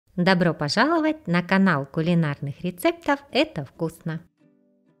Добро пожаловать на канал кулинарных рецептов «Это вкусно».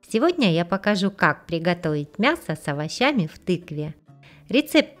 Сегодня я покажу, как приготовить мясо с овощами в тыкве.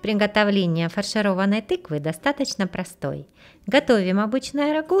 Рецепт приготовления фаршированной тыквы достаточно простой. Готовим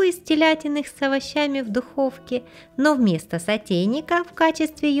обычное рагу из телятины с овощами в духовке, но вместо сотейника в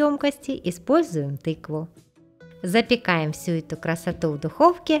качестве емкости используем тыкву. Запекаем всю эту красоту в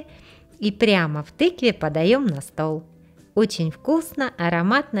духовке и прямо в тыкве подаем на стол. Очень вкусно,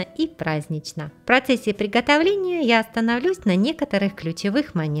 ароматно и празднично. В процессе приготовления я остановлюсь на некоторых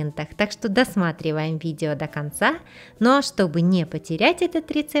ключевых моментах, так что досматриваем видео до конца. Ну а чтобы не потерять этот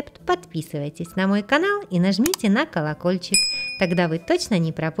рецепт, подписывайтесь на мой канал и нажмите на колокольчик, тогда вы точно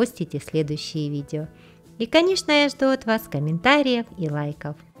не пропустите следующие видео. И конечно, я жду от вас комментариев и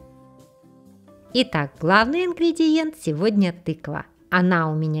лайков. Итак, главный ингредиент сегодня тыква.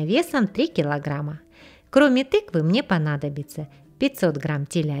 Она у меня весом 3 килограмма. Кроме тыквы мне понадобится 500 грамм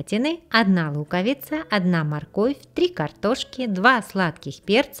телятины, 1 луковица, 1 морковь, 3 картошки, 2 сладких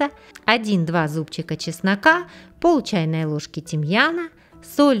перца, 1-2 зубчика чеснока, пол чайной ложки тимьяна,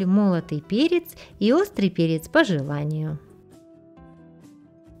 соль, молотый перец и острый перец по желанию.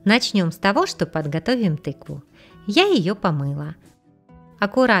 Начнем с того, что подготовим тыкву. Я ее помыла.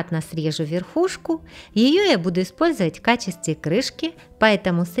 Аккуратно срежу верхушку, ее я буду использовать в качестве крышки,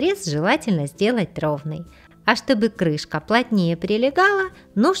 поэтому срез желательно сделать ровный. А чтобы крышка плотнее прилегала,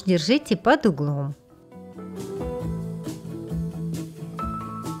 нож держите под углом.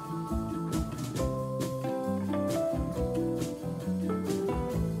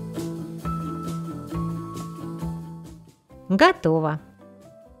 Готово!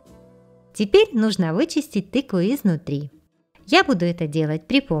 Теперь нужно вычистить тыкву изнутри. Я буду это делать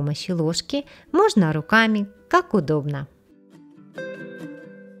при помощи ложки, можно руками, как удобно.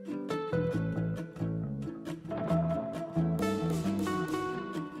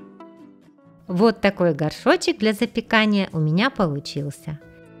 Вот такой горшочек для запекания у меня получился.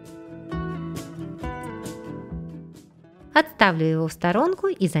 Отставлю его в сторонку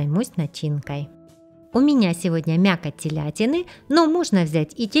и займусь начинкой. У меня сегодня мякоть телятины, но можно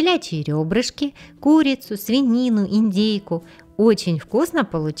взять и телячьи ребрышки, курицу, свинину, индейку. Очень вкусно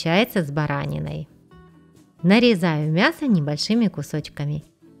получается с бараниной. Нарезаю мясо небольшими кусочками.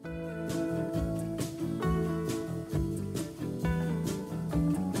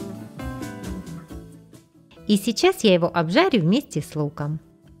 И сейчас я его обжарю вместе с луком.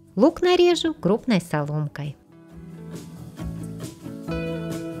 Лук нарежу крупной соломкой.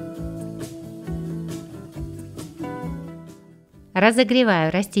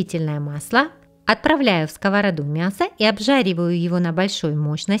 Разогреваю растительное масло, отправляю в сковороду мясо и обжариваю его на большой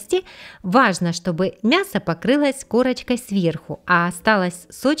мощности. Важно, чтобы мясо покрылось корочкой сверху, а осталось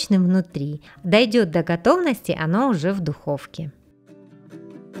сочным внутри. Дойдет до готовности оно уже в духовке.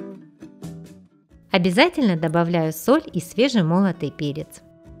 Обязательно добавляю соль и свежемолотый перец.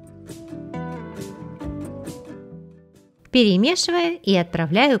 Перемешиваю и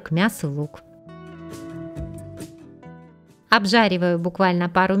отправляю к мясу лук. Обжариваю буквально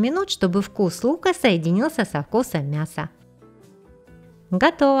пару минут, чтобы вкус лука соединился со вкусом мяса.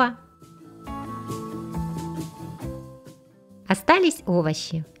 Готово! Остались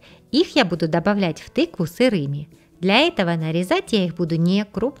овощи. Их я буду добавлять в тыкву сырыми. Для этого нарезать я их буду не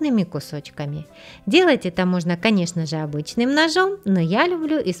крупными кусочками. Делать это можно, конечно же, обычным ножом, но я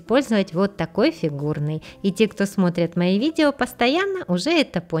люблю использовать вот такой фигурный. И те, кто смотрит мои видео постоянно, уже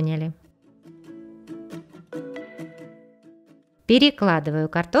это поняли. Перекладываю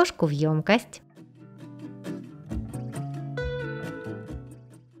картошку в емкость.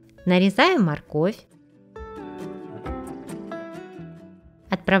 Нарезаю морковь.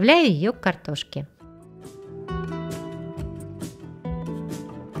 Отправляю ее к картошке.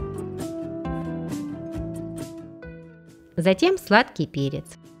 Затем сладкий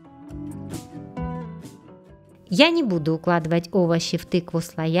перец. Я не буду укладывать овощи в тыкву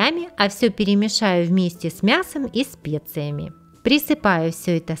слоями, а все перемешаю вместе с мясом и специями. Присыпаю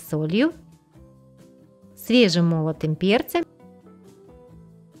все это солью, свежим молотым перцем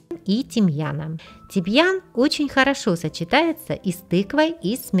и тимьяном. Тимьян очень хорошо сочетается и с тыквой,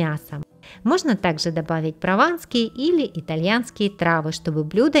 и с мясом. Можно также добавить прованские или итальянские травы, чтобы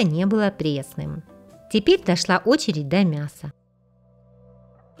блюдо не было пресным. Теперь дошла очередь до мяса.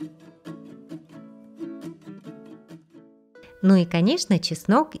 Ну и, конечно,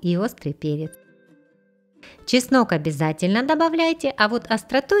 чеснок и острый перец. Чеснок обязательно добавляйте, а вот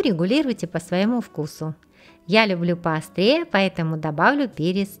остроту регулируйте по своему вкусу. Я люблю поострее, поэтому добавлю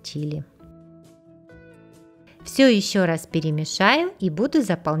перец чили. Все еще раз перемешаю и буду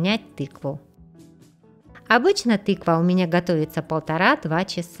заполнять тыкву. Обычно тыква у меня готовится 1,5–2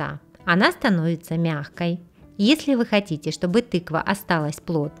 часа. Она становится мягкой. Если вы хотите, чтобы тыква осталась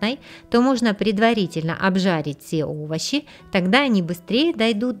плотной, то можно предварительно обжарить все овощи, тогда они быстрее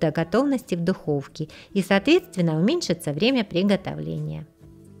дойдут до готовности в духовке и, соответственно, уменьшится время приготовления.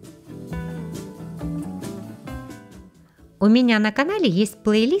 У меня на канале есть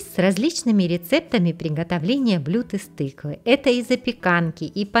плейлист с различными рецептами приготовления блюд из тыквы. Это и запеканки,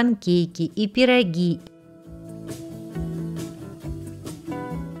 и панкейки, и пироги,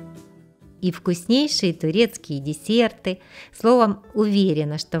 и вкуснейшие турецкие десерты. Словом,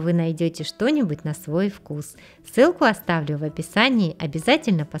 уверена, что вы найдете что-нибудь на свой вкус. Ссылку оставлю в описании,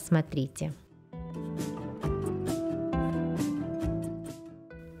 обязательно посмотрите.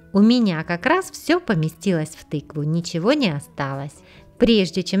 У меня как раз все поместилось в тыкву, ничего не осталось.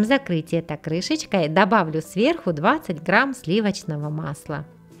 Прежде чем закрыть это крышечкой, добавлю сверху 20 грамм сливочного масла.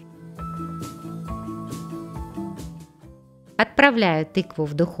 Отправляю тыкву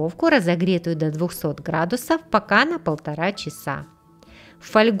в духовку, разогретую до 200 градусов, пока на 1,5 часа. В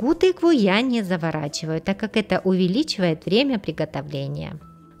фольгу тыкву я не заворачиваю, так как это увеличивает время приготовления.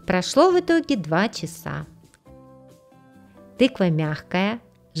 Прошло в итоге 2 часа. Тыква мягкая,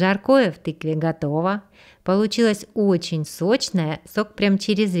 жаркое в тыкве готово. Получилось очень сочное, сок прям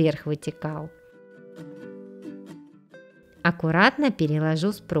через верх вытекал. Аккуратно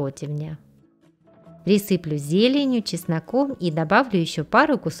переложу с противня. Присыплю зеленью, чесноком и добавлю еще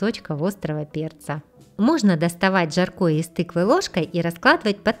пару кусочков острого перца. Можно доставать жаркое из тыквы ложкой и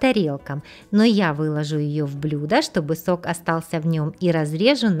раскладывать по тарелкам, но я выложу ее в блюдо, чтобы сок остался в нем, и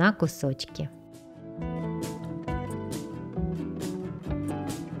разрежу на кусочки.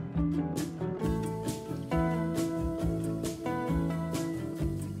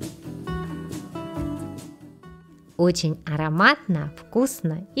 Очень ароматно,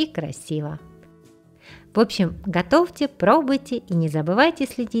 вкусно и красиво. В общем, готовьте, пробуйте и не забывайте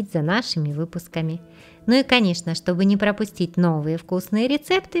следить за нашими выпусками. Ну и, конечно, чтобы не пропустить новые вкусные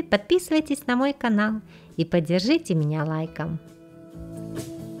рецепты, подписывайтесь на мой канал и поддержите меня лайком.